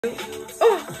Oh.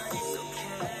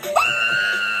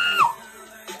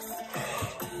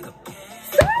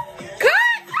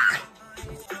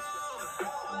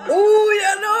 Oh,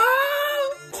 yeah, no!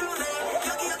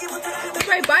 That's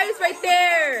my bias right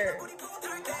there!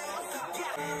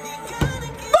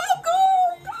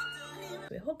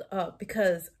 Wait, hold up,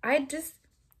 because I just,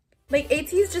 like,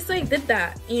 Ateez just, like, did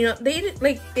that, you know? They did,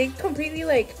 like, they completely,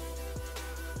 like...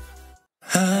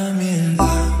 I'm in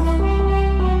love.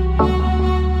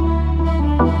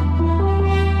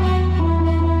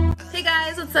 Hey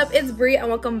guys, what's up? It's Bri and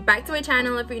welcome back to my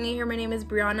channel. If you're new here, my name is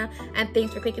Brianna and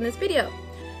thanks for clicking this video.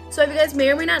 So if you guys may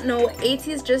or may not know,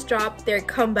 ATINIES just dropped their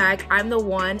comeback, I'm the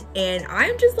One, and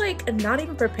I'm just like not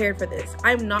even prepared for this.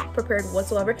 I'm not prepared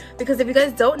whatsoever because if you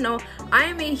guys don't know, I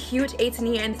am a huge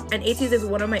ATINIES and ATINIES is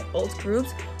one of my old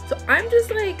groups. So I'm just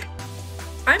like,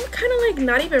 I'm kind of like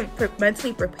not even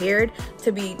mentally prepared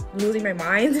to be losing my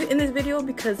mind in this video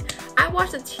because I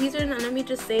watched the teaser and let me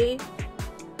just say,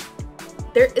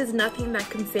 there is nothing that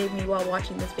can save me while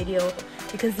watching this video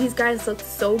because these guys look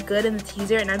so good in the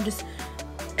teaser and I'm just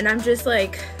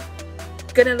like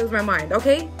gonna lose my mind,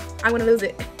 okay? I'm gonna lose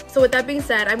it. So with that being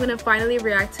said, I'm gonna finally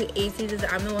react to ATEEZ's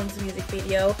I'm the One's music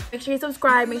video. Make sure you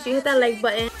subscribe, make sure you hit that like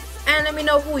button, and let me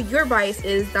know who your bias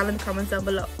is down in the comments down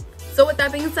below. So with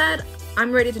that being said,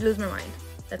 I'm ready to lose my mind.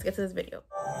 Let's get to this video.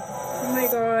 Oh my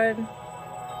god.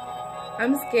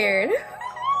 I'm scared.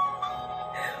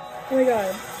 Oh my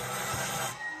god.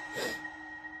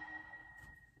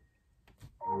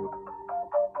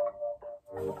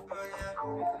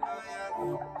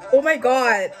 Oh my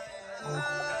god.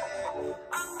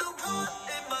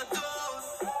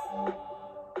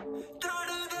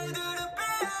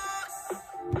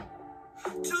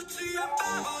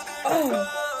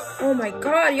 Oh my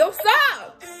god, yo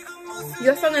stop!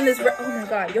 Your song in this oh my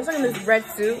god, your song in this red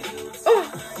suit. Oh.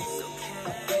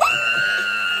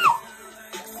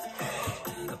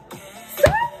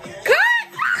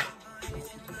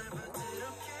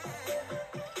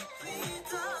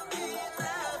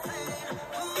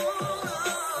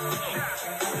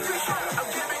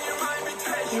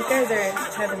 You guys are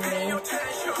heavenly.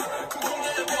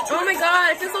 Oh my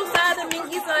god, I feel so sad that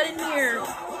Mingie's not in here.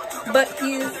 But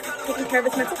he's taking care of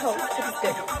his mental health, which is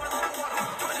good.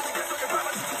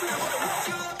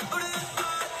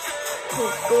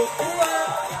 Oh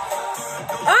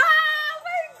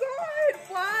my god!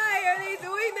 Why are they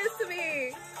doing this to me?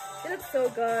 They look so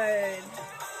good.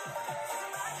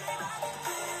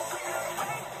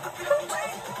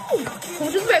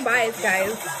 Who's just my bias,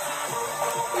 guys?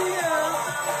 Yeah.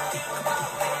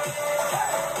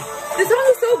 This song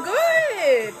is so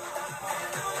good.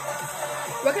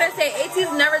 What can I say? ATEEZ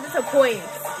never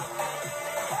disappoints.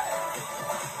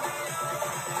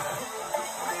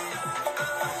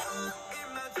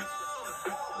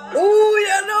 Ooh,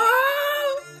 yeah, no.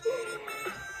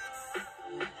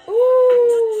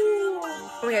 Ooh.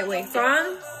 Okay, wait.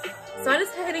 Song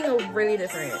is hitting a really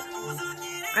different.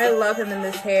 I love him in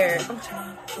this hair.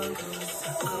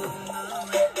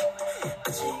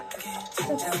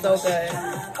 That's so good.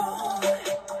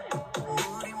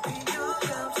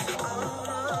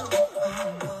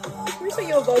 Where's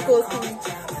your vocals coming?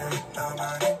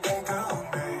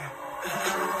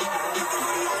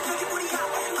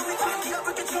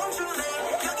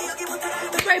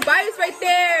 That's my bias right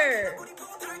there.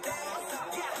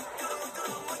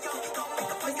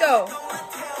 Let's go.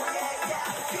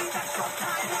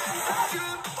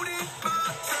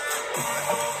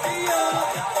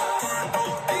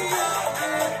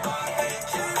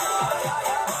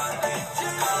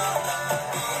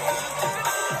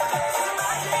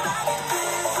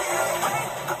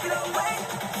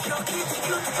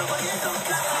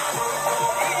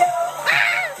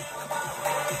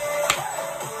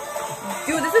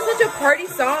 Dude, this is such a party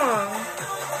song.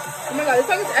 Oh my god, this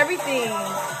song is everything.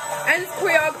 And it's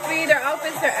choreography, their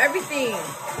outfits, their everything.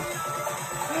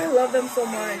 Oh, I love them so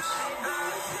much.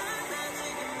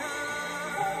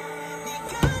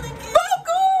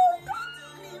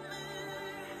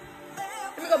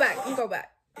 Let me go back. Let me go back.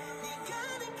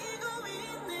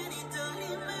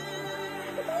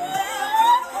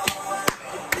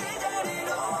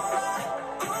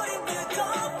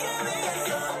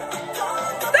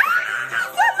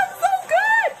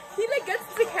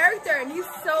 And he's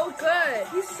so good.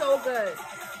 He's so good.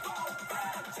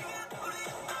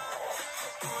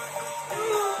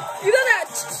 You know that?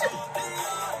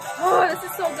 Oh, this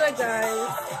is so good, guys.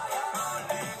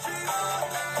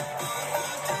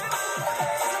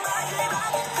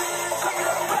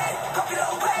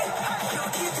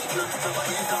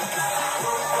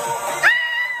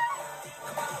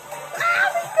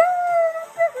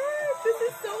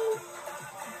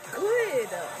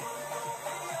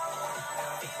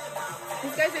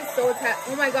 so attached.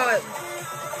 Oh my god.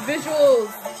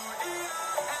 Visuals.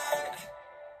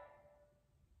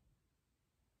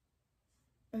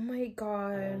 Oh my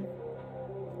god.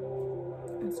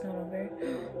 It's not over.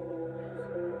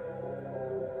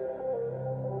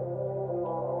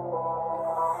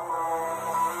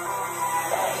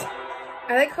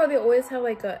 I like how they always have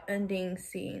like a ending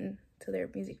scene to their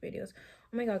music videos.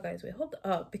 Oh my god, guys, wait, hold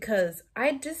up, because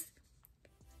I just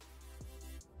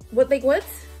what? Like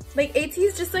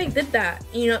ATEEZ just like did that,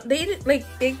 you know? They did, like,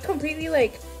 they completely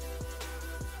like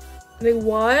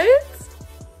what?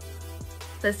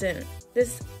 Listen,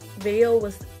 this video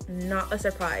was not a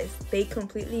surprise. They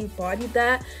completely embodied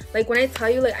that. Like, when I tell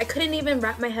you, like, I couldn't even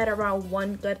wrap my head around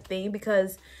one good thing,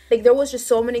 because like there was just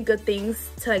so many good things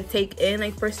to like take in.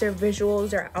 Like, first, their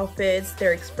visuals, their outfits,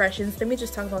 their expressions. Let me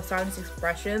just talk about San's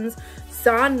expressions.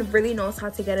 San really knows how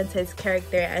to get into his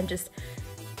character and just,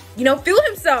 you know, feel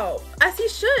himself as he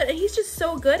should. And he's just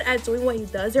so good at doing what he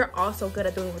does. They're also good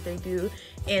at doing what they do,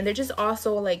 and they're just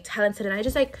also like talented. And I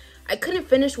just like, I couldn't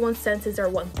finish one sentence or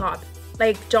one thought.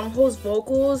 Like, Jungho's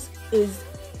vocals is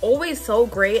always so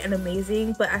great and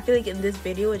amazing, but I feel like in this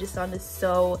video it just sounded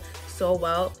so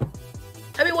well.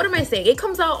 I mean, what am I saying? It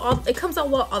comes out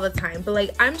well all the time, but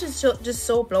like, I'm just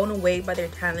so blown away by their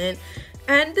talent.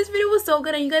 And this video was so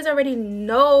good, and you guys already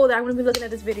know that I'm gonna be looking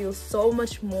at this video so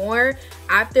much more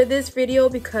after this video,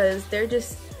 because they're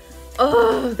just,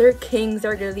 oh, they're kings.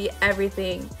 They're literally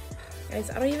everything. Guys,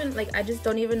 I just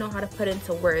don't even know how to put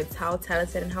into words how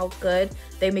talented and how good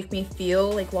they make me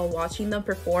feel like while watching them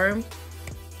perform.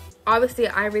 Obviously,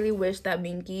 I really wish that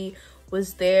Mingie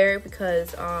was there,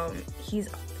 because he's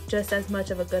just as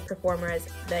much of a good performer as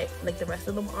the rest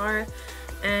of them are.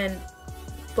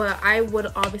 But I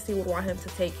would want him to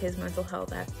take his mental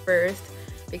health at first,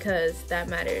 because that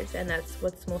matters and that's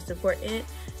what's most important.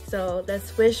 So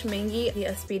let's wish Mingie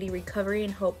a speedy recovery,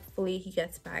 and hopefully he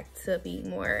gets back to being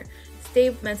more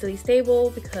mentally stable,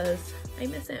 because I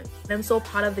miss him. And I'm so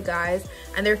proud of the guys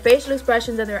and their facial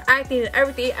expressions and their acting and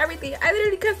everything. I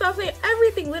literally can't stop saying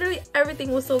everything. Literally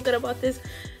everything was so good about this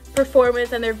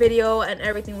performance, and their video and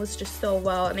everything was just so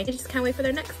well, and I just can't wait for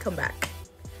their next comeback.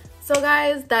 So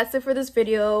guys, that's it for this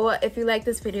video. If you like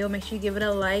this video, make sure you give it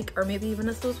a like, or maybe even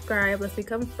a subscribe. Let's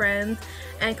become friends,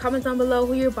 and comment down below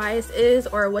who your bias is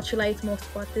or what you liked most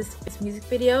about this music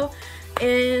video.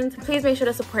 And please make sure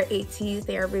to support ATEEZ.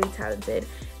 They are really talented,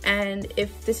 and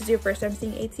if this is your first time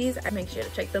seeing ATEEZ, I make sure to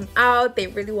check them out. They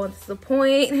really won't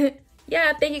disappoint.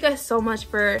 Yeah, thank you guys so much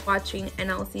for watching,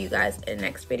 and I'll see you guys in the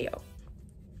next video.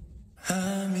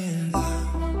 I'm in love.